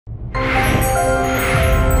So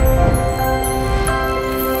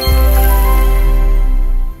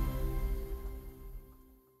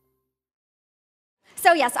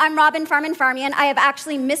yes, I'm Farmanfarmaian. I have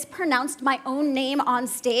actually mispronounced my own name on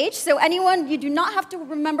stage. So anyone, you do not have to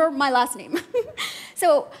remember my last name.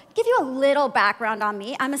 So to give you a little background on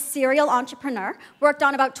me, I'm a serial entrepreneur, worked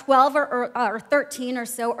on about 12 or 13 or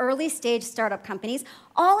so early stage startup companies,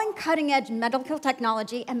 all in cutting edge medical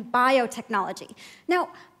technology and biotechnology. Now,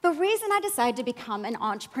 the reason I decided to become an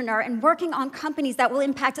entrepreneur and working on companies that will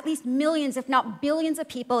impact at least millions, if not billions of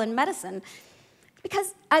people in medicine,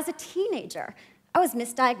 because as a teenager, I was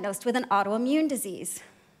misdiagnosed with an autoimmune disease.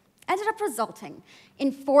 Ended up resulting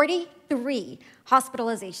in 43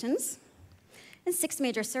 hospitalizations and 6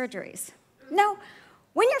 major surgeries. Now,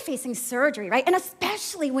 when you're facing surgery, right, and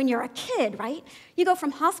especially when you're a kid, right, you go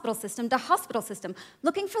from hospital system to hospital system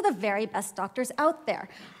looking for the very best doctors out there.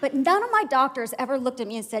 But none of my doctors ever looked at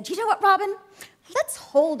me and said, you know what, Robin, let's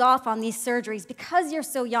hold off on these surgeries because you're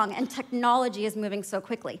so young and technology is moving so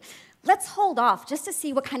quickly. Let's hold off just to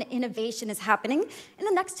see what kind of innovation is happening in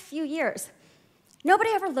the next few years. Nobody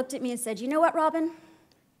ever looked at me and said, you know what, Robin?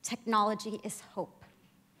 Technology is hope.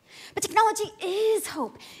 But technology is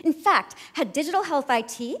hope. In fact, had digital health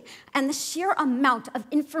IT and the sheer amount of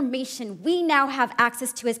information we now have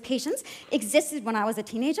access to as patients existed when I was a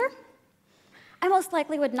teenager, I most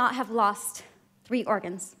likely would not have lost 3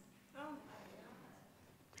 organs.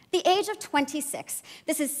 The age of 26,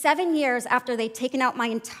 this is 7 years after they'd taken out my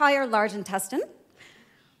entire large intestine,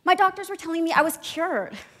 my doctors were telling me I was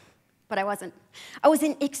cured, but I wasn't. I was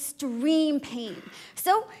in extreme pain.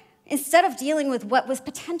 So instead of dealing with what was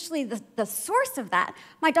potentially the source of that,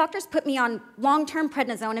 my doctors put me on long-term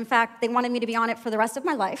prednisone. In fact, they wanted me to be on it for the rest of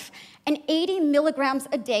my life, and 80 milligrams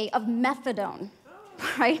a day of methadone,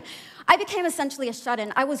 right? I became essentially a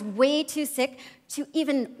shut-in. I was way too sick to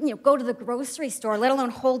even go to the grocery store, let alone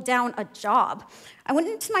hold down a job. I went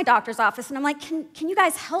into my doctor's office, and I'm like, can you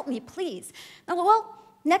guys help me, please? And well,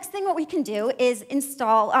 next thing what we can do is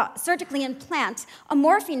install, surgically implant a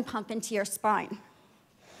morphine pump into your spine.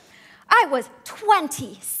 I was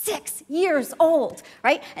 26 years old,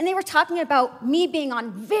 right? And they were talking about me being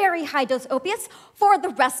on very high-dose opiates for the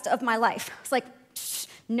rest of my life. I was like,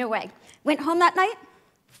 no way. Went home that night,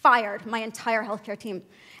 fired my entire healthcare team,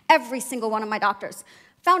 every single one of my doctors.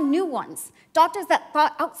 Found new ones, doctors that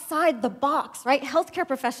thought outside the box, right? Healthcare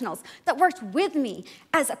professionals that worked with me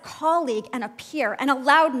as a colleague and a peer and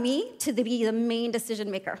allowed me to be the main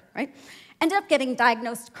decision maker, right? Ended up getting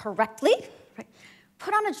diagnosed correctly, right?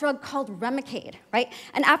 Put on a drug called Remicade, right?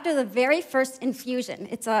 And after the very first infusion,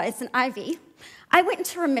 it's an IV, I went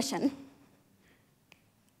into remission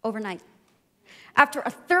overnight. After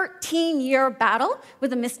a 13-year battle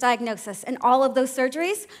with a misdiagnosis and all of those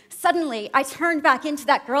surgeries, suddenly I turned back into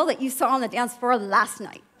that girl that you saw on the dance floor last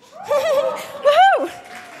night. Woohoo!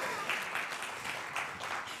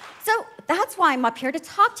 So that's why I'm up here to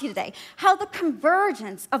talk to you today, how the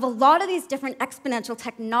convergence of a lot of these different exponential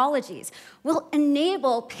technologies will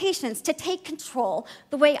enable patients to take control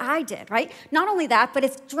the way I did, right? Not only that, but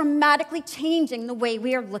it's dramatically changing the way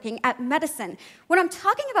we are looking at medicine. When I'm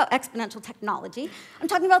talking about exponential technology, I'm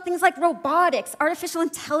talking about things like robotics, artificial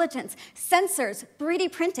intelligence, sensors,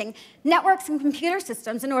 3D printing, networks and computer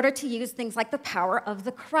systems in order to use things like the power of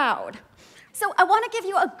the crowd. So I want to give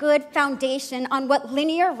you a good foundation on what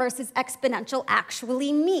linear versus exponential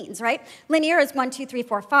actually means, right? Linear is 1, 2, 3,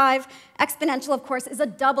 4, 5. Exponential, of course, is a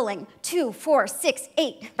doubling, 2, 4, 6,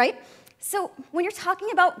 8, right? So when you're talking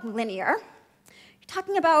about linear, you're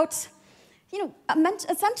talking about,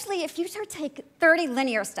 essentially if you were to take 30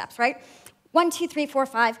 linear steps, right? 1, 2, 3, 4,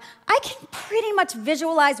 5, I can pretty much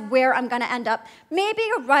visualize where I'm going to end up, maybe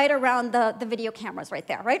right around the video cameras right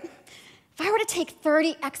there, right? If I were to take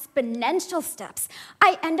 30 exponential steps,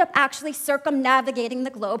 I end up actually circumnavigating the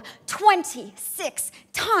globe 26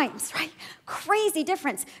 times, right? Crazy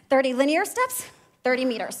difference. 30 linear steps, 30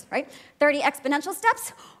 meters, right? 30 exponential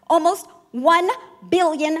steps, almost 1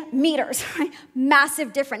 billion meters, right?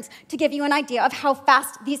 Massive difference to give you an idea of how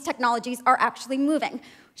fast these technologies are actually moving.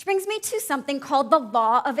 Which brings me to something called the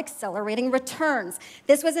law of accelerating returns.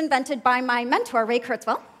 This was invented by my mentor, Ray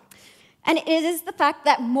Kurzweil. And it is the fact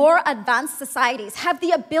that more advanced societies have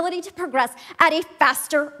the ability to progress at a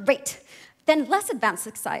faster rate than less advanced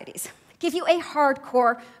societies. I'll give you a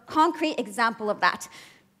hardcore, concrete example of that.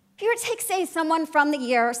 If you were to take, say, someone from the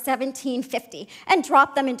year 1750 and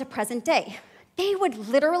drop them into present day, they would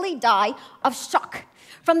literally die of shock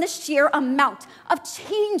from the sheer amount of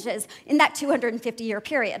changes in that 250-year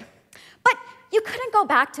period. But you couldn't go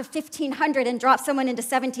back to 1500 and drop someone into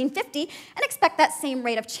 1750 and expect that same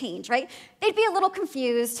rate of change, right? They'd be a little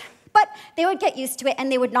confused, But they would get used to it,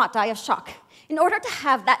 and they would not die of shock. In order to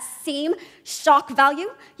have that same shock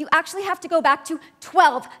value, you actually have to go back to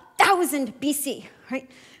 12,000 BC, right?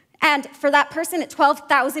 And for that person at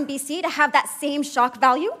 12,000 BC to have that same shock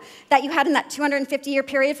value that you had in that 250-year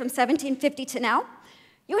period from 1750 to now,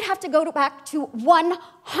 you would have to go back to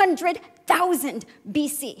 100,000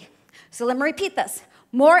 BC. So let me repeat this.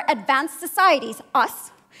 More advanced societies,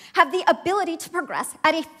 us, have the ability to progress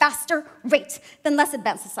at a faster rate than less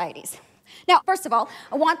advanced societies. Now, first of all,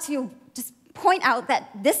 I want to just point out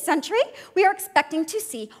that this century, we are expecting to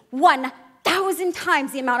see 1,000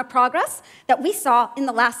 times the amount of progress that we saw in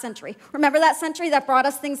the last century. Remember that century that brought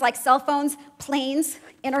us things like cell phones, planes,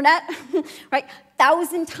 internet, right?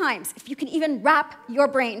 1,000 times, if you can even wrap your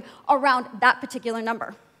brain around that particular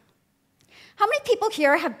number. How many people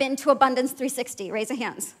here have been to Abundance 360? Raise your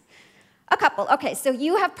hands. A couple. Okay, so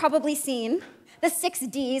you have probably seen the 6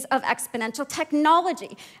 Ds of exponential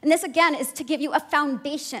technology. And this, again, is to give you a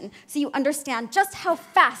foundation so you understand just how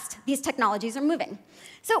fast these technologies are moving.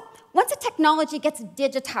 So once a technology gets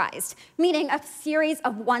digitized, meaning a series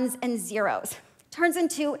of ones and zeros, turns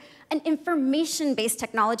into an information-based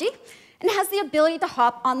technology and has the ability to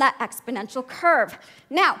hop on that exponential curve.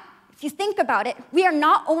 Now, if you think about it, we are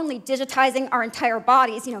not only digitizing our entire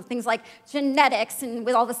bodies, things like genetics and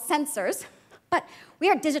with all the sensors, but we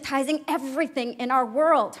are digitizing everything in our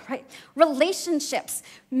world, right? Relationships,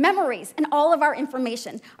 memories, and all of our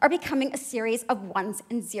information are becoming a series of ones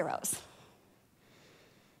and zeros.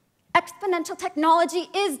 Exponential technology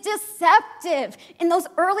is deceptive. In those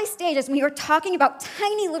early stages, when you were talking about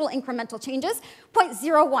tiny little incremental changes,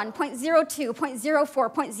 0.01, 0.02,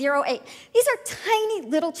 0.04, 0.08, these are tiny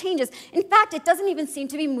little changes. In fact, it doesn't even seem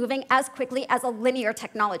to be moving as quickly as a linear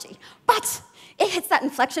technology. But it hits that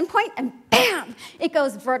inflection point, and bam, it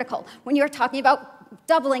goes vertical when you're talking about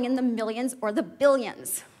doubling in the millions or the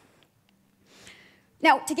billions.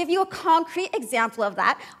 Now, to give you a concrete example of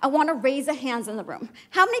that, I want to raise a hands in the room.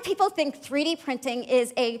 How many people think 3D printing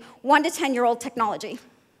is a 1 to 10-year-old technology?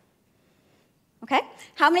 Okay.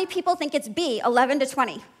 How many people think it's B, 11 to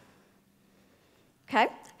 20? Okay.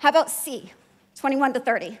 How about C, 21 to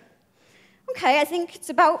 30? Okay, I think it's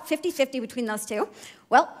about 50-50 between those two.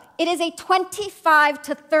 Well, it is a 25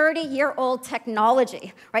 to 30-year-old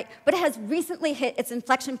technology, right? But it has recently hit its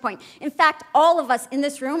inflection point. In fact, all of us in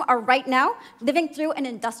this room are right now living through an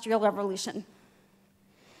industrial revolution.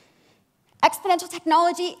 Exponential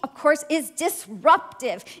technology, of course, is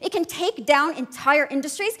disruptive. It can take down entire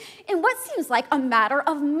industries in what seems like a matter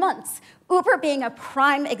of months. Uber being a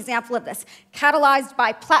prime example of this, catalyzed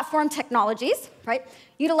by platform technologies, right?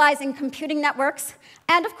 Utilizing computing networks,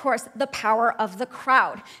 and of course, the power of the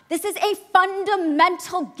crowd. This is a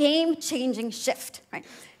fundamental game-changing shift, right?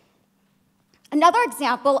 Another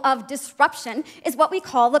example of disruption is what we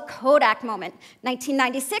call the Kodak moment.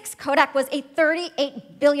 1996, Kodak was a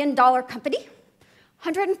 $38 billion company,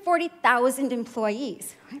 140,000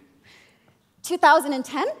 employees. Right?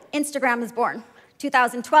 2010, Instagram is born.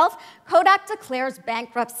 2012, Kodak declares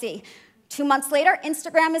bankruptcy. 2 months later,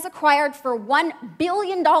 Instagram is acquired for $1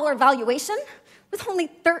 billion valuation with only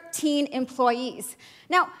 13 employees.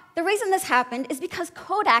 Now, the reason this happened is because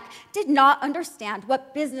Kodak did not understand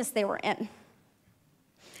what business they were in.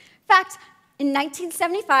 In fact, in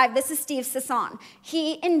 1975, this is Steve Sasson.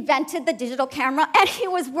 He invented the digital camera, and he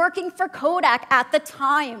was working for Kodak at the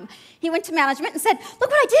time. He went to management and said, "Look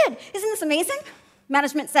what I did. Isn't this amazing?"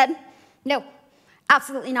 Management said, "No,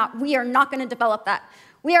 absolutely not. We are not going to develop that.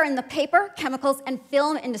 We are in the paper, chemicals, and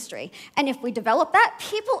film industry. And if we develop that,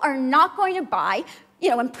 people are not going to buy,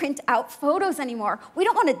 and print out photos anymore. We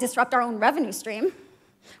don't want to disrupt our own revenue stream."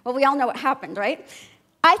 Well, we all know what happened, right?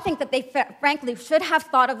 I think that they, frankly, should have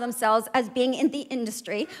thought of themselves as being in the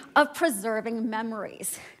industry of preserving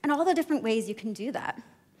memories and all the different ways you can do that.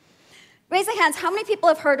 Raise your hands. How many people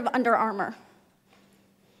have heard of Under Armour?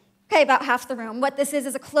 Okay, about half the room. What this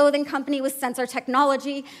is a clothing company with sensor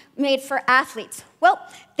technology made for athletes. Well,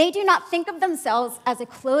 they do not think of themselves as a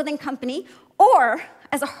clothing company or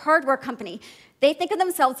as a hardware company. They think of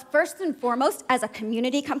themselves first and foremost as a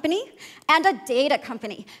community company and a data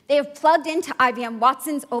company. They have plugged into IBM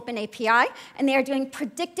Watson's Open API, and they are doing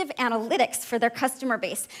predictive analytics for their customer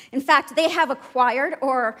base. In fact, they have acquired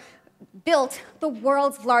or built the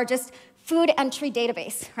world's largest food entry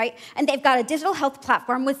database, right? And they've got a digital health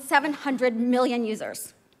platform with 700 million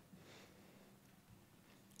users.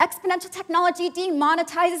 Exponential technology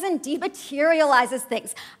demonetizes and dematerializes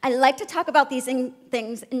things. I like to talk about these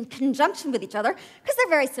things in conjunction with each other because they're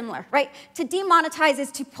very similar, right? To demonetize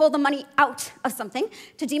is to pull the money out of something.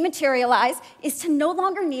 To dematerialize is to no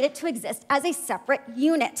longer need it to exist as a separate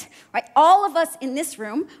unit, right? All of us in this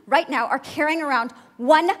room right now are carrying around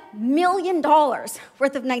 $1 million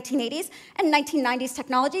worth of 1980s and 1990s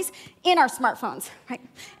technologies in our smartphones, right?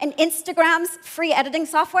 And Instagram's free editing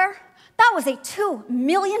software, that was a $2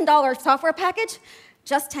 million software package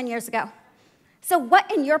just 10 years ago. So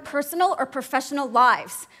what in your personal or professional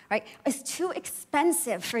lives, right, is too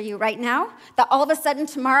expensive for you right now that all of a sudden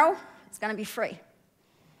tomorrow it's going to be free?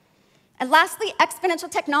 And lastly,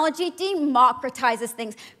 exponential technology democratizes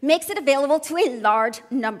things, makes it available to a large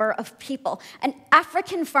number of people. An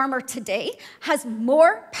African farmer today has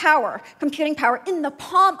more power, computing power, in the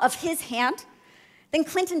palm of his hand than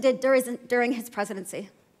Clinton did during his presidency.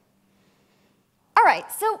 All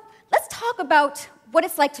right, so let's talk about what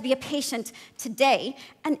it's like to be a patient today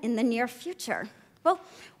and in the near future. Well,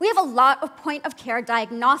 we have a lot of point-of-care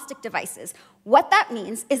diagnostic devices. What that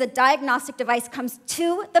means is a diagnostic device comes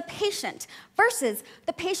to the patient versus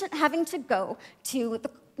the patient having to go to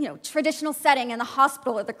the traditional setting in the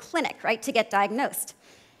hospital or the clinic, right, to get diagnosed.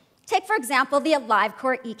 Take, for example, the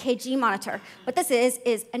AliveCore EKG monitor. What this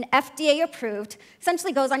is an FDA-approved,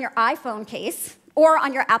 essentially goes on your iPhone case or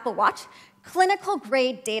on your Apple Watch,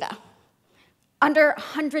 clinical-grade data. Under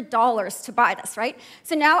 $100 to buy this, right?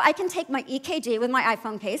 So now I can take my EKG with my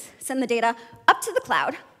iPhone case, send the data up to the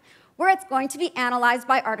cloud, where it's going to be analyzed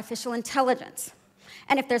by artificial intelligence.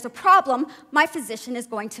 And if there's a problem, my physician is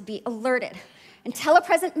going to be alerted. And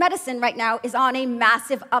telepresent medicine right now is on a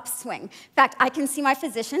massive upswing. In fact, I can see my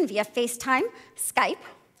physician via FaceTime, Skype,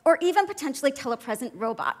 or even potentially telepresent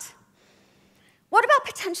robot. What about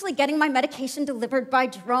potentially getting my medication delivered by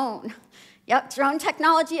drone? Yep, drone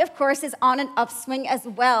technology, of course, is on an upswing as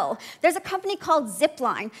well. There's a company called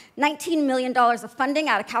Zipline, $19 million of funding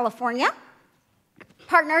out of California,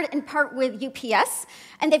 partnered in part with UPS,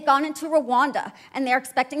 and they've gone into Rwanda, and they're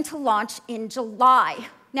expecting to launch in July.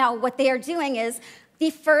 Now, what they are doing is the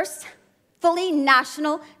first fully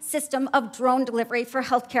national system of drone delivery for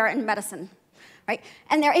healthcare and medicine. Right?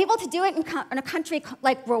 And they're able to do it in a country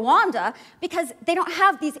like Rwanda because they don't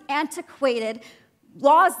have these antiquated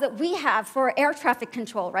laws that we have for air traffic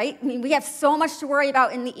control, right? I mean, we have so much to worry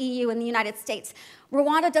about in the EU and the United States.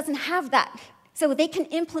 Rwanda doesn't have that. So they can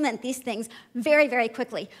implement these things very, very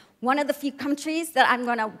quickly. One of the few countries that I'm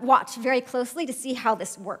going to watch very closely to see how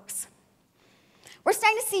this works. We're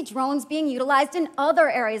starting to see drones being utilized in other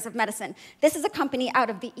areas of medicine. This is a company out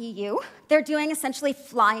of the EU. They're doing essentially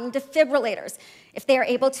flying defibrillators. If they are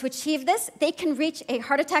able to achieve this, they can reach a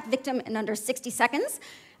heart attack victim in under 60 seconds,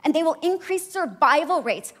 and they will increase survival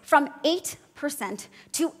rates from 8%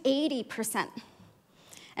 to 80%.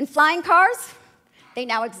 And flying cars, they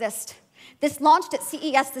now exist. This launched at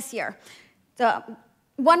CES this year. The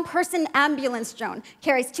one-person ambulance drone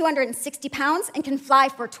carries 260 pounds and can fly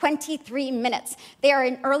for 23 minutes. They are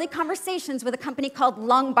in early conversations with a company called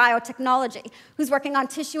Lung Biotechnology, who's working on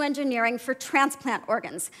tissue engineering for transplant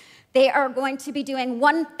organs. They are going to be doing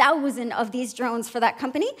 1,000 of these drones for that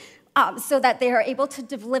company so that they are able to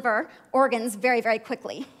deliver organs very, very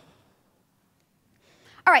quickly.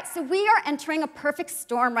 All right, so we are entering a perfect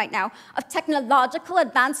storm right now of technological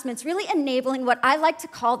advancements, really enabling what I like to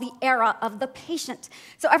call the era of the patient.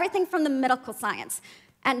 So everything from the medical science.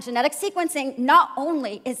 And genetic sequencing, not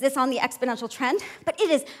only is this on the exponential trend, but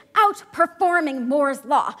it is outperforming Moore's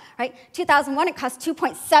law, right? 2001, it cost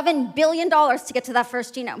 $2.7 billion to get to that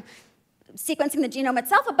first genome. Sequencing the genome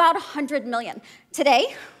itself, about $100 million.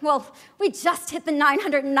 Today, well, we just hit the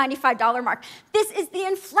 $995 mark. This is the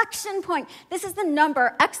inflection point. This is the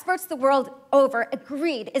number experts the world over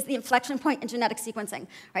agreed is the inflection point in genetic sequencing,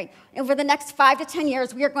 right? Over the next 5 to 10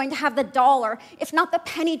 years, we are going to have the dollar, if not the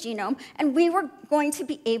penny genome, and we were going to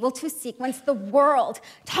be able to sequence the world.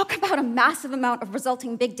 Talk about a massive amount of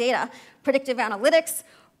resulting big data, predictive analytics,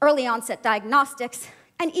 early onset diagnostics,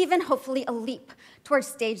 and even hopefully a leap towards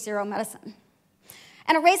stage 0 medicine.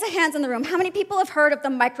 And a raise of hands in the room, how many people have heard of the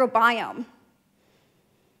microbiome?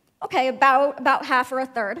 Okay, about half or a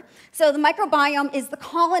third. So the microbiome is the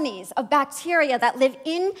colonies of bacteria that live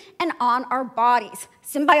in and on our bodies.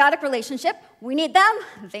 Symbiotic relationship, we need them,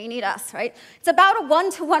 they need us, right? It's about a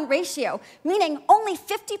 1-to-1 ratio, meaning only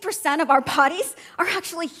 50% of our bodies are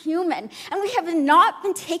actually human. And we have not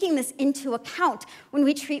been taking this into account when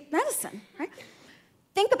we treat medicine, right?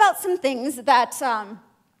 Think about some things that,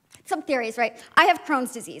 some theories, right? I have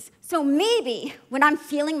Crohn's disease. So maybe when I'm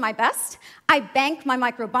feeling my best, I bank my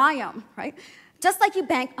microbiome, right? Just like you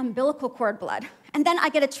bank umbilical cord blood. And then I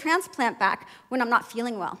get a transplant back when I'm not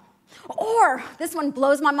feeling well. Or, this one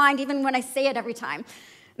blows my mind even when I say it every time.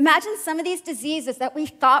 Imagine some of these diseases that we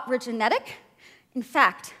thought were genetic, in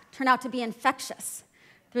fact, turn out to be infectious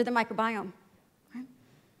through the microbiome. Right?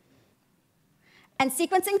 And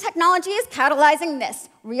sequencing technology is catalyzing this.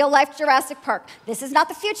 Real-life Jurassic Park. This is not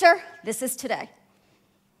the future, this is today.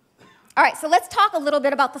 All right, so let's talk a little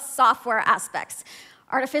bit about the software aspects.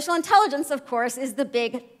 Artificial intelligence, of course, is the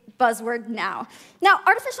big buzzword now. Now,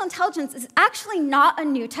 artificial intelligence is actually not a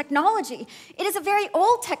new technology. It is a very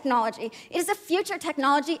old technology. It is a future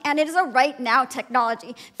technology, and it is a right-now technology.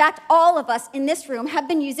 In fact, all of us in this room have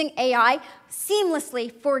been using AI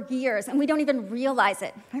seamlessly for years, and we don't even realize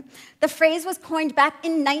it. Right? The phrase was coined back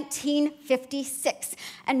in 1956,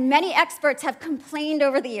 and many experts have complained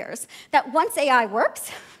over the years that once AI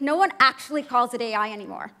works, no one actually calls it AI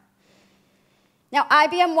anymore. Now,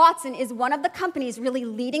 IBM Watson is one of the companies really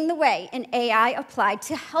leading the way in AI applied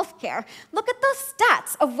to healthcare. Look at the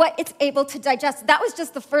stats of what it's able to digest. That was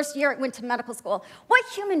just the first year it went to medical school. What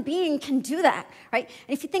human being can do that, right?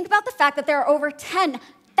 And if you think about the fact that there are over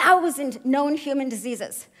 10,000 known human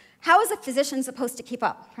diseases, how is a physician supposed to keep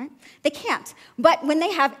up, right? They can't. But when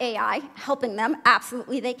they have AI helping them,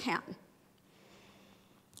 absolutely they can.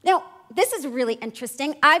 Now, this is really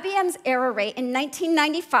interesting. IBM's error rate in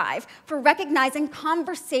 1995 for recognizing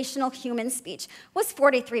conversational human speech was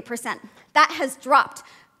 43%. That has dropped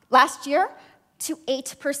last year to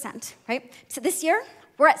 8%, right? So this year,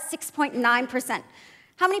 we're at 6.9%.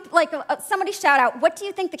 How many, somebody shout out, what do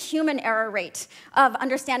you think the human error rate of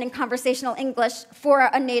understanding conversational English for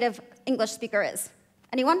a native English speaker is?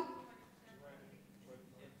 Anyone?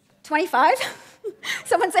 25?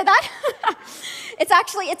 Someone say that?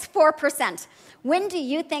 It's 4%. When do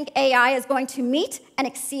you think AI is going to meet and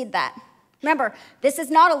exceed that? Remember, this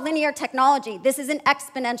is not a linear technology. This is an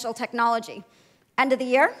exponential technology. End of the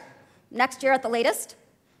year, next year at the latest.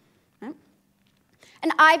 Right?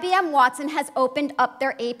 And IBM Watson has opened up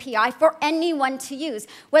their API for anyone to use.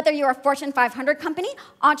 Whether you're a Fortune 500 company,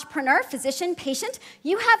 entrepreneur, physician, patient,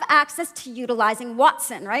 you have access to utilizing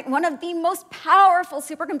Watson, right? One of the most powerful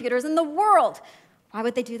supercomputers in the world. Why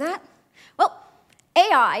would they do that? Well,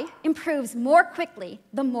 AI improves more quickly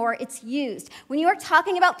the more it's used. When you are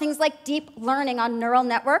talking about things like deep learning on neural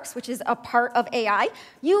networks, which is a part of AI,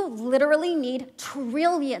 you literally need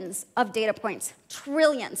trillions of data points,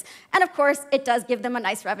 trillions. And of course, it does give them a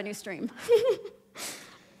nice revenue stream.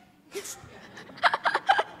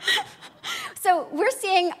 So we're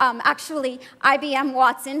seeing, actually, IBM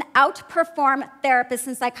Watson outperform therapists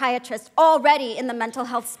and psychiatrists already in the mental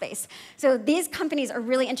health space. So these companies are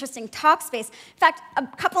really interesting. Talkspace. In fact, a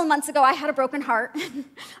couple of months ago, I had a broken heart.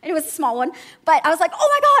 It was a small one. But I was like, oh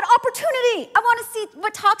my God, opportunity! I want to see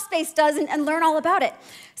what Talkspace does and learn all about it.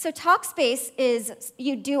 So Talkspace is,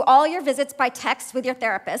 you do all your visits by text with your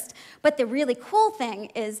therapist. But the really cool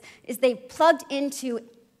thing is they plugged into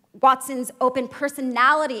Watson's Open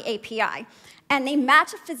Personality API, and they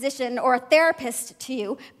match a physician or a therapist to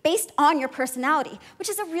you based on your personality, which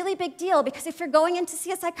is a really big deal because if you're going in to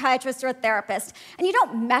see a psychiatrist or a therapist and you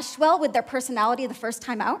don't mesh well with their personality the first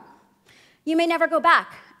time out, you may never go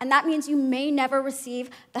back, and that means you may never receive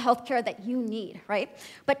the healthcare that you need, right?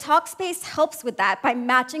 But Talkspace helps with that by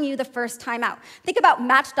matching you the first time out. Think about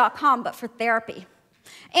Match.com, but for therapy.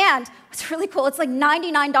 And what's really cool, it's like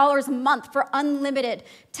 $99 a month for unlimited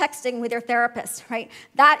texting with your therapist, right?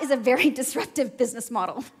 That is a very disruptive business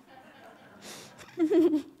model.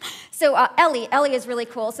 So Ellie is really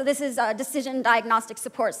cool. So this is decision diagnostic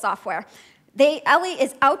support software. Ellie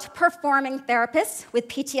is outperforming therapists with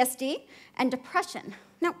PTSD and depression.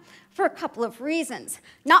 Now, for a couple of reasons.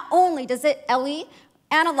 Not only does Ellie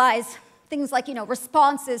analyze things like,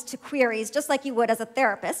 responses to queries, just like you would as a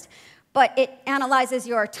therapist, but it analyzes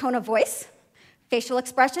your tone of voice, facial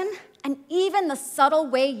expression, and even the subtle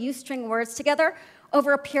way you string words together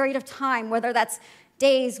over a period of time, whether that's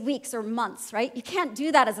days, weeks, or months, right? You can't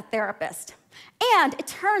do that as a therapist. And it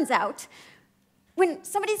turns out, when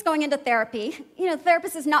somebody's going into therapy, the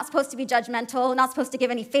therapist is not supposed to be judgmental, not supposed to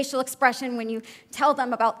give any facial expression when you tell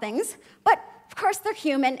them about things, but of course they're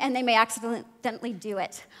human and they may accidentally do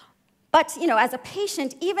it. But, as a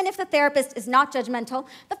patient, even if the therapist is not judgmental,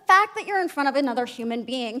 the fact that you're in front of another human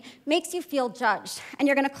being makes you feel judged, and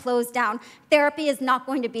you're going to close down. Therapy is not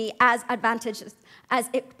going to be as advantageous as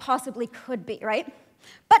it possibly could be, right?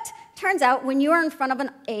 But turns out, when you are in front of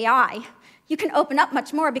an AI, you can open up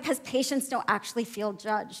much more because patients don't actually feel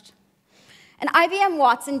judged. And IBM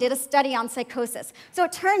Watson did a study on psychosis. So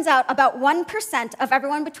it turns out about 1% of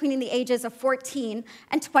everyone between the ages of 14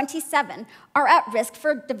 and 27 are at risk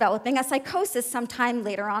for developing a psychosis sometime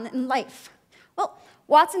later on in life. Well,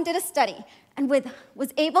 Watson did a study and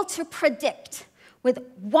was able to predict with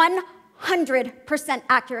 100%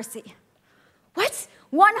 accuracy. What?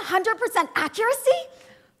 100% accuracy?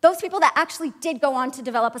 Those people that actually did go on to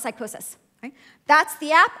develop a psychosis. Right? That's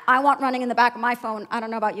the app I want running in the back of my phone. I don't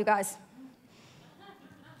know about you guys.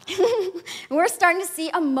 We're starting to see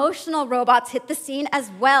emotional robots hit the scene as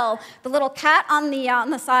well. The little cat on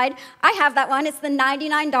the side, I have that one. It's the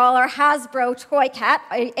 $99 Hasbro toy cat,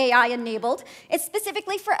 AI enabled. It's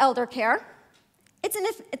specifically for elder care. It's in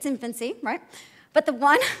its infancy, right? But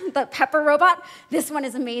the Pepper robot, this one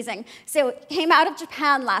is amazing. So it came out of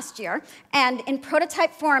Japan last year, and in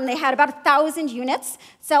prototype form, they had about 1,000 units,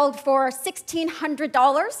 sold for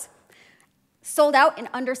 $1,600, sold out in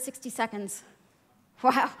under 60 seconds.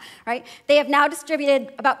 Wow, right? They have now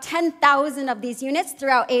distributed about 10,000 of these units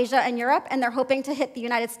throughout Asia and Europe, and they're hoping to hit the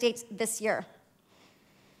United States this year.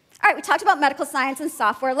 All right, we talked about medical science and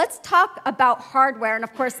software. Let's talk about hardware, and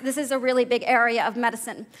of course, this is a really big area of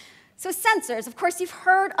medicine. So sensors, of course, you've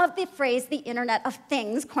heard of the phrase, the Internet of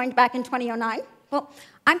Things, coined back in 2009. Well,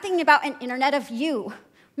 I'm thinking about an Internet of You.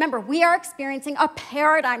 Remember, we are experiencing a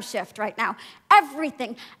paradigm shift right now.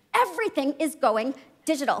 Everything is going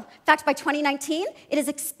digital. In fact, by 2019, it is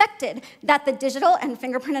expected that the digital and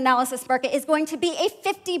fingerprint analysis market is going to be a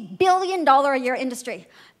 $50 billion a year industry.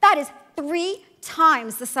 That is 3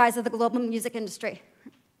 times the size of the global music industry.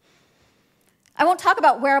 I won't talk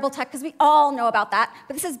about wearable tech because we all know about that,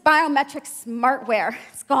 but this is biometric smartwear.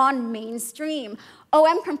 It's gone mainstream.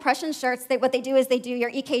 OM compression shirts, what they do is they do your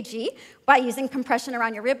EKG by using compression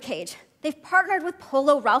around your rib cage. They've partnered with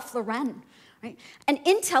Polo Ralph Lauren. Right? And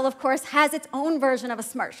Intel, of course, has its own version of a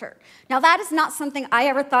smart shirt. Now, that is not something I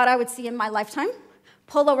ever thought I would see in my lifetime.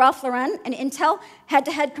 Polo Ralph Lauren and Intel,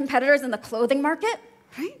 head-to-head competitors in the clothing market,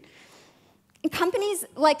 right? And companies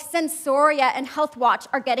like Sensoria and HealthWatch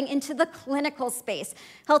are getting into the clinical space.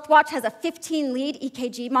 HealthWatch has a 15-lead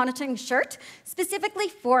EKG monitoring shirt specifically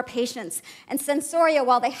for patients. And Sensoria,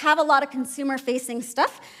 while they have a lot of consumer-facing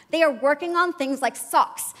stuff, they are working on things like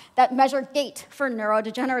socks that measure gait for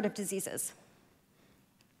neurodegenerative diseases.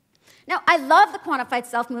 Now, I love the quantified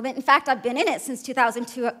self movement. In fact, I've been in it since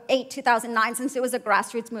 2008, 2009, since it was a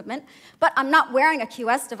grassroots movement. But I'm not wearing a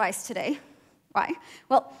QS device today. Why?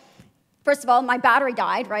 Well, first of all, my battery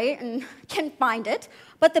died, right, and can't find it.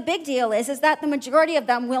 But the big deal is that the majority of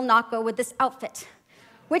them will not go with this outfit,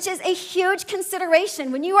 which is a huge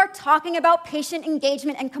consideration when you are talking about patient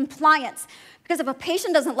engagement and compliance. Because if a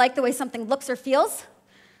patient doesn't like the way something looks or feels,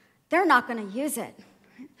 they're not going to use it.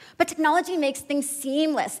 But technology makes things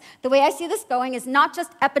seamless. The way I see this going is not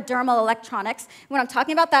just epidermal electronics. When I'm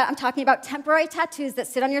talking about that, I'm talking about temporary tattoos that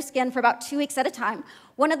sit on your skin for about 2 weeks at a time.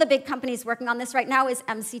 One of the big companies working on this right now is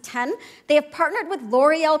MC10. They have partnered with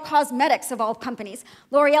L'Oreal Cosmetics, of all companies.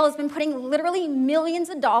 L'Oreal has been putting literally millions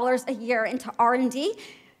of dollars a year into R&D,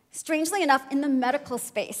 strangely enough, in the medical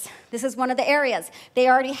space. This is one of the areas. They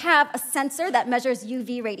already have a sensor that measures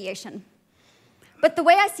UV radiation. But the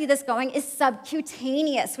way I see this going is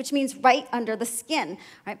subcutaneous, which means right under the skin.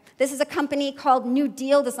 Right? This is a company called New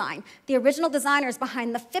Deal Design, the original designers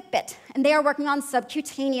behind the Fitbit, and they are working on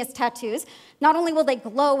subcutaneous tattoos. Not only will they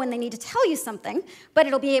glow when they need to tell you something, but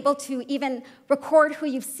it'll be able to even record who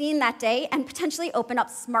you've seen that day and potentially open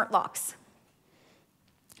up smart locks.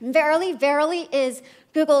 Verily is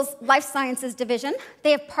Google's life sciences division. They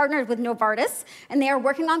have partnered with Novartis, and they are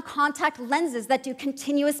working on contact lenses that do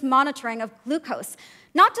continuous monitoring of glucose.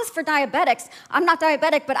 Not just for diabetics. I'm not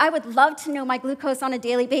diabetic, but I would love to know my glucose on a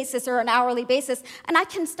daily basis or an hourly basis, and I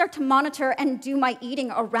can start to monitor and do my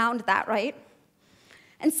eating around that, right?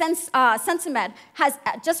 And Sensomed has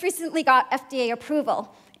just recently got FDA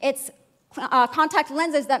approval. It's contact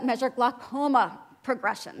lenses that measure glaucoma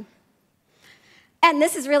progression. And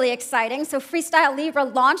this is really exciting. So Freestyle Libre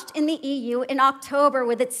launched in the EU in October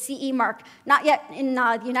with its CE mark, not yet in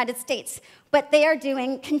the United States. But they are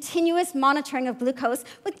doing continuous monitoring of glucose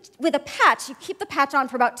with a patch. You keep the patch on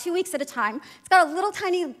for about 2 weeks at a time. It's got a little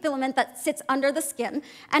tiny filament that sits under the skin,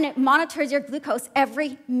 and it monitors your glucose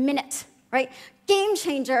every minute, right? Game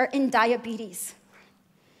changer in diabetes.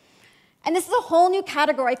 And this is a whole new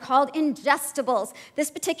category called ingestibles.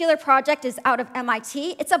 This particular project is out of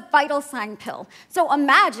MIT. It's a vital sign pill. So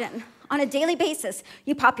imagine, on a daily basis,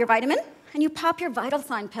 you pop your vitamin and you pop your vital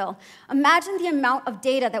sign pill. Imagine the amount of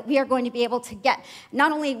data that we are going to be able to get.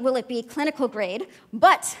 Not only will it be clinical grade,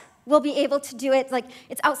 but we'll be able to do it like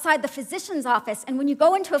it's outside the physician's office. And when you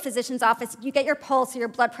go into a physician's office, you get your pulse or your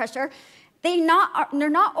blood pressure. They're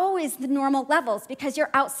not always the normal levels because you're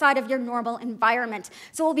outside of your normal environment.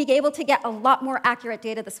 So we'll be able to get a lot more accurate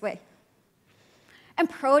data this way. And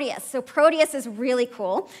Proteus. So Proteus is really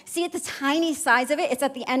cool. See the tiny size of it? It's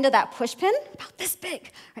at the end of that push pin, about this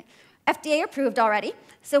big. Right? FDA approved already.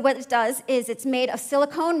 So what it does is it's made of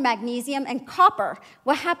silicone, magnesium, and copper.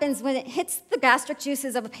 What happens when it hits the gastric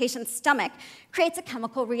juices of a patient's stomach creates a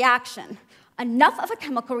chemical reaction. Enough of a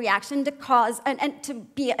chemical reaction to cause and to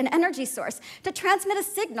be an energy source, to transmit a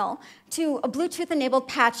signal to a Bluetooth-enabled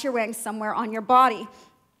patch you're wearing somewhere on your body,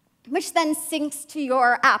 which then syncs to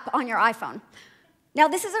your app on your iPhone. Now,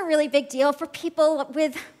 this is a really big deal for people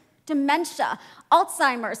with dementia,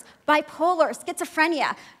 Alzheimer's, bipolar,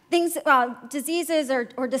 schizophrenia, things, diseases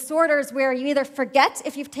or disorders where you either forget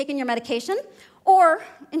if you've taken your medication, or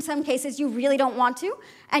in some cases you really don't want to,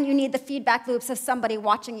 and you need the feedback loops of somebody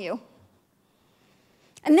watching you.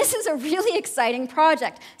 And this is a really exciting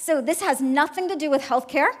project. So this has nothing to do with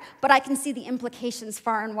healthcare, but I can see the implications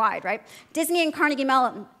far and wide, right? Disney and Carnegie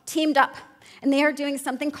Mellon teamed up, and they are doing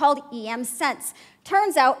something called EM Sense.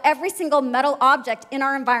 Turns out every single metal object in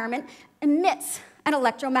our environment emits an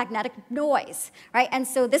electromagnetic noise, right? And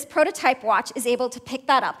so this prototype watch is able to pick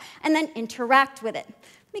that up and then interact with it.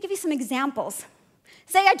 Let me give you some examples.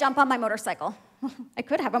 Say I jump on my motorcycle. I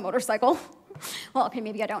could have a motorcycle. Well, okay,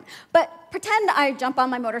 maybe I don't. But pretend I jump on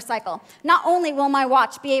my motorcycle. Not only will my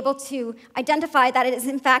watch be able to identify that it is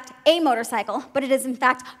in fact a motorcycle, but it is in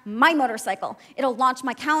fact my motorcycle. It'll launch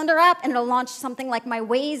my calendar app, and it'll launch something like my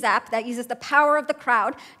Waze app that uses the power of the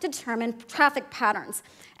crowd to determine traffic patterns.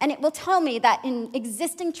 And it will tell me that in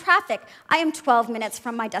existing traffic, I am 12 minutes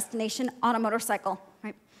from my destination on a motorcycle.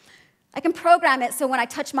 Right? I can program it so when I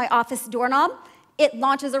touch my office doorknob, it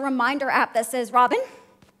launches a reminder app that says, Robin,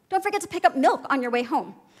 don't forget to pick up milk on your way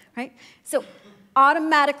home, right? So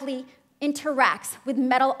automatically interacts with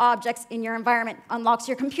metal objects in your environment, unlocks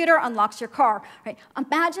your computer, unlocks your car, right?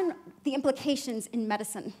 Imagine the implications in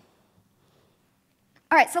medicine.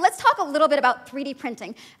 All right, so let's talk a little bit about 3D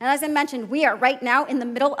printing. And as I mentioned, we are right now in the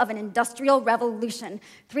middle of an industrial revolution.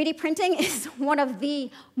 3D printing is one of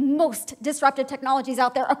the most disruptive technologies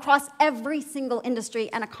out there across every single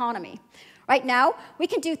industry and economy. Right now, we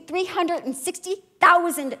can do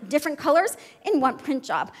 360,000 different colors in one print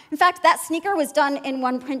job. In fact, that sneaker was done in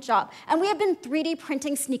one print job. And we have been 3D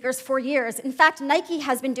printing sneakers for years. In fact, Nike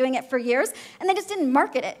has been doing it for years, and they just didn't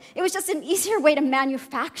market it. It was just an easier way to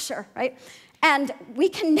manufacture, right? And we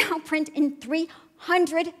can now print in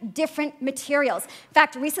 300 different materials. In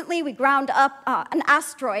fact, recently we ground up an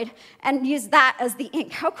asteroid and used that as the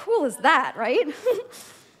ink. How cool is that, right?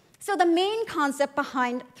 So the main concept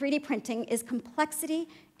behind 3D printing is complexity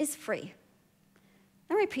is free.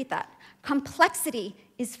 Let me repeat that. Complexity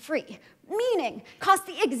is free, meaning costs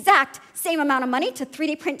the exact same amount of money to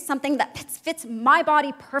 3D print something that fits my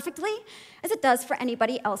body perfectly as it does for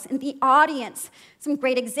anybody else in the audience. Some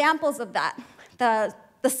great examples of that. The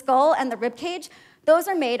skull and the rib cage, those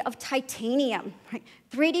are made of titanium, right?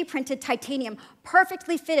 3D printed titanium,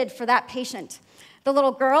 perfectly fitted for that patient. The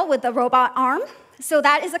little girl with the robot arm, so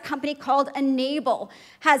that is a company called Enable,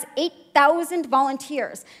 has 8,000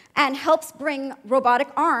 volunteers and helps bring robotic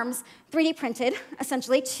arms, 3D printed,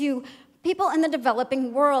 essentially, to people in the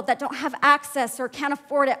developing world that don't have access or can't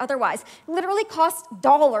afford it otherwise. It literally costs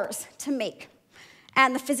dollars to make.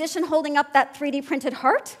 And the physician holding up that 3D printed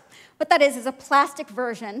heart, what that is a plastic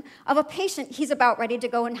version of a patient he's about ready to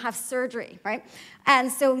go and have surgery, right?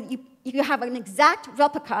 And so you have an exact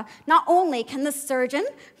replica. Not only can the surgeon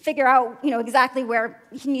figure out exactly where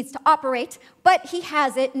he needs to operate, but he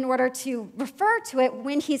has it in order to refer to it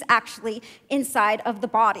when he's actually inside of the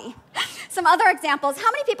body. Some other examples. How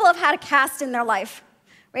many people have had a cast in their life?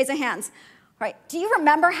 Raise your hands. Right. Do you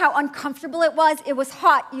remember how uncomfortable it was? It was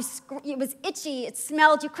hot, it was itchy, it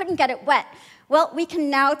smelled, you couldn't get it wet. Well, we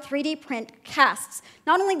can now 3D print casts,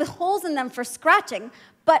 not only with holes in them for scratching,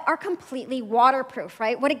 but are completely waterproof,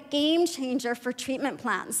 right? What a game changer for treatment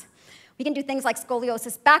plans. We can do things like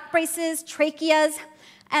scoliosis back braces, tracheas,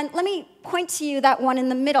 and let me point to you that one in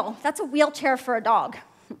the middle. That's a wheelchair for a dog.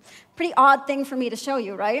 Pretty odd thing for me to show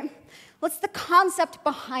you, right? What's the concept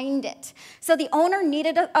behind it? So the owner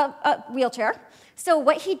needed a wheelchair. So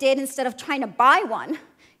what he did, instead of trying to buy one,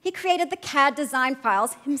 he created the CAD design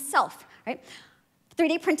files himself, right?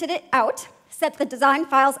 3D printed it out, set the design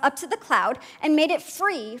files up to the cloud, and made it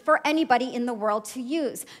free for anybody in the world to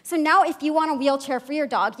use. So now if you want a wheelchair for your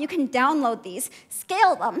dog, you can download these,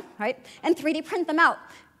 scale them, right, and 3D print them out.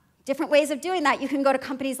 Different ways of doing that. You can go to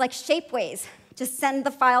companies like Shapeways. Just send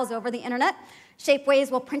the files over the internet. Shapeways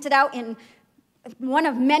will print it out in one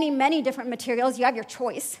of many, many different materials. You have your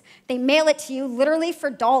choice. They mail it to you literally for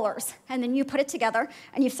dollars, and then you put it together,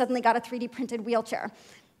 and you've suddenly got a 3D printed wheelchair.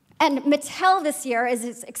 And Mattel this year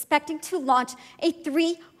is expecting to launch a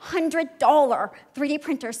 $300 3D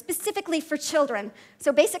printer specifically for children.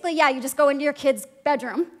 So basically, yeah, you just go into your kid's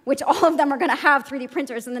bedroom, which all of them are going to have 3D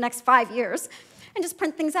printers in the next 5 years, and just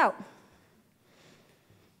print things out.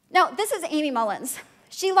 Now, this is Amy Mullins.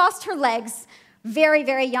 She lost her legs very,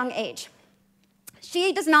 very young age.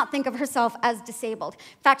 She does not think of herself as disabled.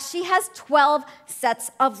 In fact, she has 12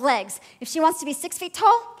 sets of legs. If she wants to be 6 feet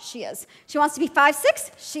tall, she is. She wants to be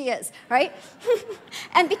 5'6", she is, right?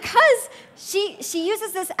 And because she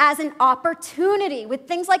uses this as an opportunity with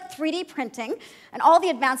things like 3D printing and all the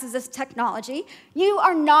advances of technology, you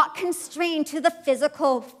are not constrained to the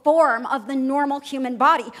physical form of the normal human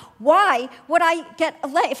body. Why would I get a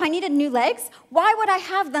leg? If I needed new legs, why would I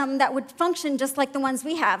have them that would function just like the ones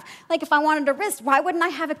we have? Like if I wanted a wrist, why wouldn't I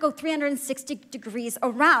have it go 360 degrees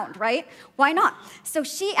around, right? Why not? So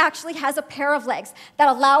she actually has a pair of legs that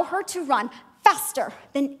allow her to run faster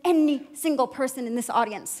than any single person in this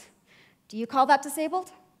audience. Do you call that disabled?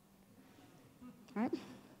 Right?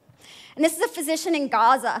 And this is a physician in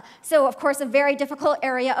Gaza, so of course a very difficult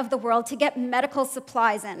area of the world to get medical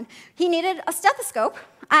supplies in. He needed a stethoscope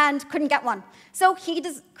and couldn't get one. So he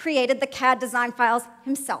created the CAD design files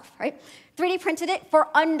himself, right? 3D printed it for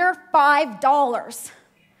under $5.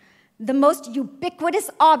 The most ubiquitous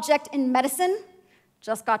object in medicine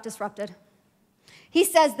just got disrupted. He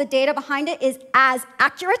says the data behind it is as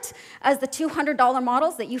accurate as the $200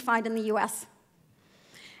 models that you find in the US.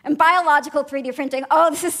 And biological 3D printing, oh,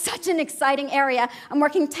 this is such an exciting area. I'm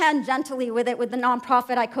working tangentially with it with the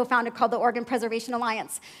nonprofit I co-founded called the Organ Preservation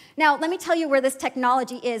Alliance. Now, let me tell you where this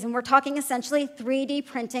technology is, and we're talking essentially 3D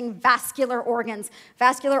printing vascular organs.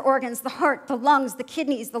 Vascular organs, the heart, the lungs, the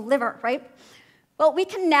kidneys, the liver, right? Well, we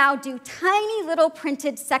can now do tiny little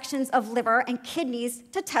printed sections of liver and kidneys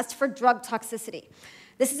to test for drug toxicity.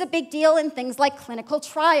 This is a big deal in things like clinical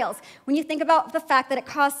trials. When you think about the fact that it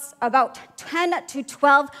costs about $10 to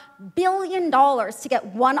 $12 billion to get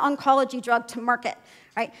one oncology drug to market,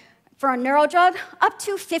 right? For a neuro drug, up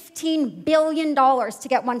to $15 billion to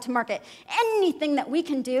get one to market. Anything that we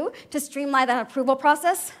can do to streamline that approval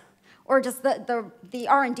process, or just the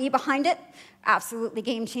R&D behind it, absolutely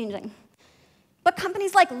game-changing. But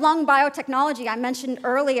companies like Lung Biotechnology, I mentioned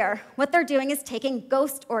earlier, what they're doing is taking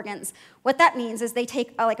ghost organs. What that means is they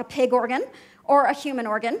take like a pig organ or a human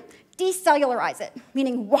organ, decellularize it,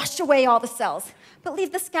 meaning wash away all the cells, but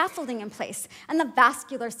leave the scaffolding in place and the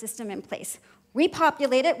vascular system in place.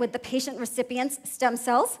 Repopulate it with the patient recipient's stem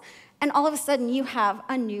cells, and all of a sudden you have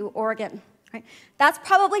a new organ. Right? That's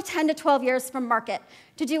probably 10 to 12 years from market.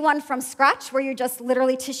 To do one from scratch, where you're just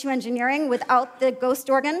literally tissue engineering without the ghost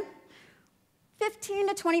organ, 15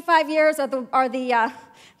 to 25 years are the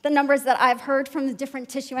numbers that I've heard from the different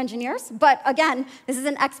tissue engineers. But again, this is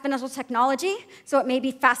an exponential technology, so it may be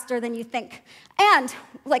faster than you think. And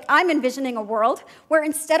like I'm envisioning a world where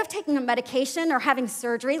instead of taking a medication or having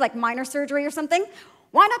surgery, like minor surgery or something,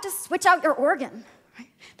 why not just switch out your organ? Right?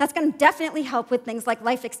 That's going to definitely help with things like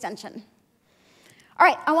life extension. All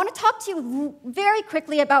right, I want to talk to you very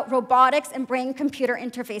quickly about robotics and brain-computer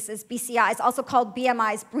interfaces, BCIs, also called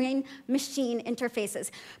BMIs, brain-machine interfaces,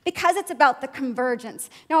 because it's about the convergence.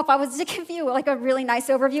 Now, if I was to give you like a really nice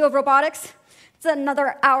overview of robotics, it's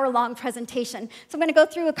another hour-long presentation. So I'm going to go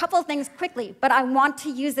through a couple of things quickly, but I want to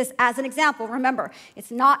use this as an example. Remember, it's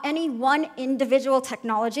not any one individual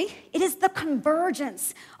technology. It is the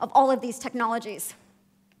convergence of all of these technologies.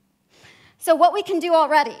 So what we can do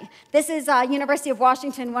already, this is University of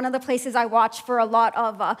Washington, one of the places I watch for a lot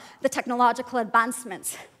of the technological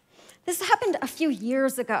advancements. This happened a few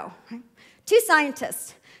years ago. Right? Two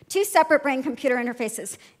scientists, two separate brain-computer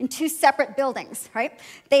interfaces in two separate buildings, right?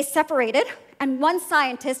 They separated, and one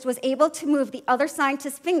scientist was able to move the other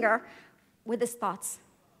scientist's finger with his thoughts.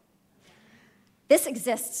 This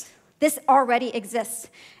exists. This already exists.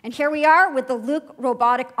 And here we are with the Luke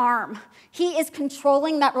robotic arm. He is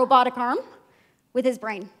controlling that robotic arm with his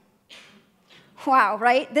brain. Wow,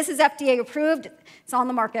 right? This is FDA approved. It's on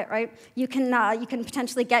the market, right? You can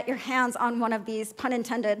potentially get your hands on one of these, pun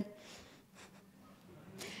intended.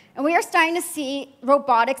 And we are starting to see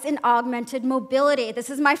robotics in augmented mobility. This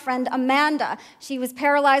is my friend Amanda. She was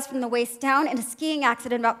paralyzed from the waist down in a skiing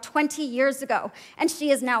accident about 20 years ago, and she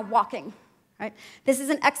is now walking. Right? This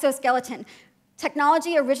is an exoskeleton.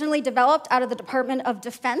 Technology originally developed out of the Department of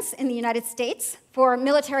Defense in the United States for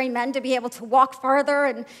military men to be able to walk farther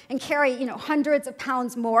and carry hundreds of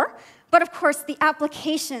pounds more. But of course, the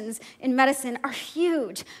applications in medicine are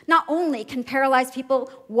huge. Not only can paralyzed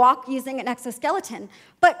people walk using an exoskeleton,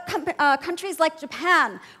 but countries like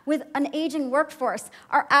Japan, with an aging workforce,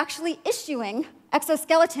 are actually issuing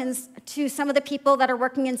exoskeletons to some of the people that are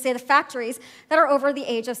working in, say, the factories that are over the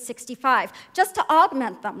age of 65, just to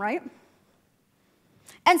augment them, right?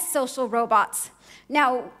 And social robots.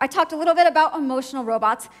 Now, I talked a little bit about emotional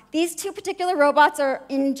robots. These two particular robots are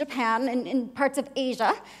in Japan and in parts of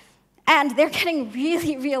Asia, and they're getting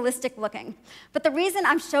really realistic looking. But the reason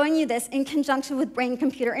I'm showing you this in conjunction with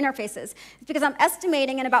brain-computer interfaces is because I'm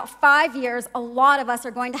estimating in about 5 years, a lot of us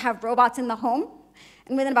are going to have robots in the home,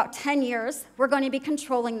 and within about 10 years, we're going to be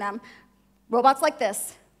controlling them, robots like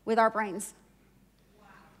this, with our brains. Wow.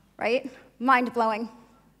 Right? Mind-blowing.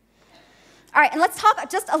 All right, and let's talk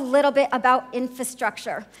just a little bit about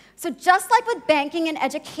infrastructure. So just like with banking and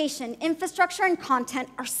education, infrastructure and content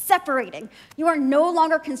are separating. You are no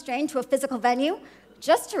longer constrained to a physical venue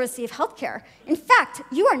just to receive healthcare. In fact,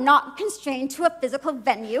 you are not constrained to a physical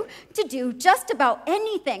venue to do just about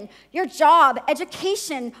anything. Your job,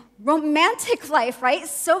 education, romantic life, right?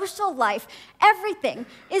 Social life, everything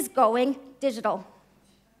is going digital.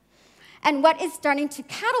 And what is starting to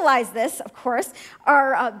catalyze this, of course,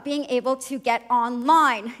 are being able to get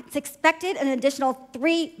online. It's expected an additional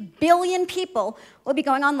 3 billion people will be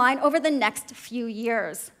going online over the next few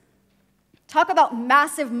years. Talk about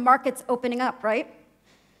massive markets opening up, right?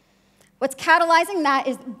 What's catalyzing that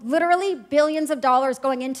is literally billions of dollars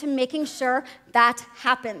going into making sure that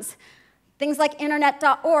happens. Things like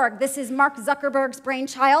internet.org, this is Mark Zuckerberg's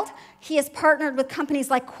brainchild. He has partnered with companies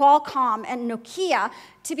like Qualcomm and Nokia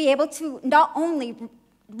to be able to not only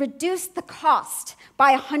reduce the cost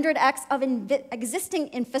by 100x of existing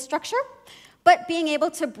infrastructure, but being able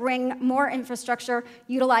to bring more infrastructure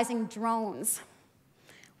utilizing drones.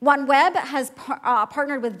 OneWeb has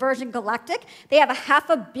partnered with Virgin Galactic. They have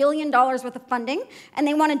 $500 million worth of funding, and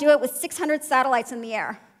they want to do it with 600 satellites in the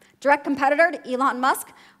air. Direct competitor to Elon Musk,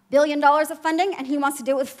 $1 billion of funding, and he wants to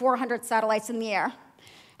do it with 400 satellites in the air.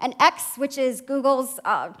 And X, which is Google's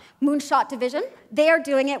moonshot division, they are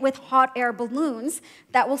doing it with hot air balloons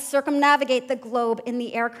that will circumnavigate the globe in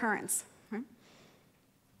the air currents.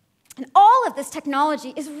 And all of this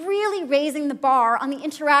technology is really raising the bar on the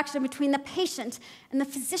interaction between the patient and the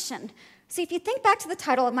physician. So if you think back to the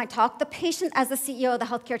title of my talk, the patient as the CEO of the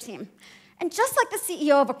healthcare team. And just like the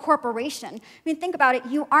CEO of a corporation, I mean, think about it,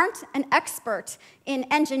 you aren't an expert in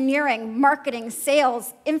engineering, marketing,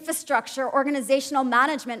 sales, infrastructure, organizational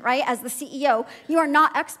management, right? As the CEO, you are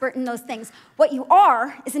not expert in those things. What you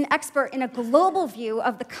are is an expert in a global view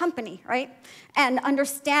of the company, right? And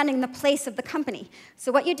understanding the place of the company.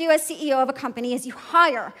 So what you do as CEO of a company is you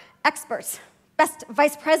hire experts, best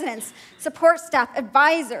vice presidents, support staff,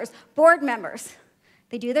 advisors, board members.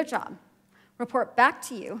 They do their job, report back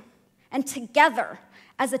to you, and together,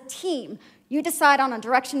 as a team, you decide on a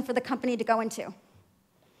direction for the company to go into.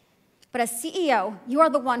 But as CEO, you are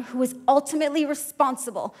the one who is ultimately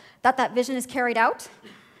responsible that that vision is carried out,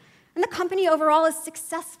 and the company overall is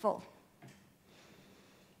successful.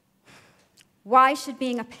 Why should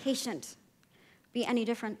being a patient be any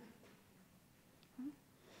different?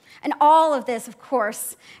 And all of this, of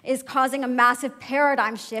course, is causing a massive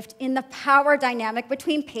paradigm shift in the power dynamic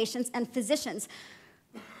between patients and physicians.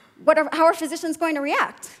 How are physicians going to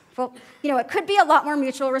react? Well, it could be a lot more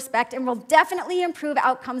mutual respect and will definitely improve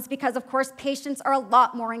outcomes because, of course, patients are a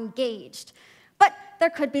lot more engaged. But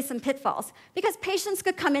there could be some pitfalls because patients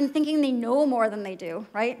could come in thinking they know more than they do,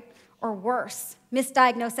 right? Or worse,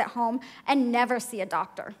 misdiagnose at home and never see a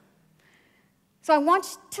doctor. So I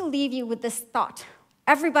want to leave you with this thought.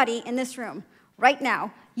 Everybody in this room, right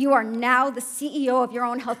now, you are now the CEO of your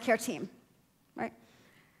own healthcare team, right?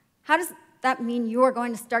 How does that mean you are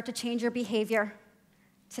going to start to change your behavior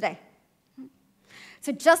today?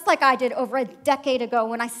 So just like I did over a decade ago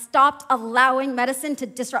when I stopped allowing medicine to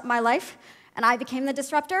disrupt my life and I became the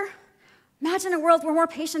disruptor, imagine a world where more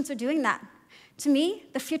patients are doing that. To me,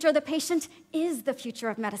 the future of the patient is the future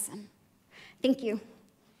of medicine. Thank you.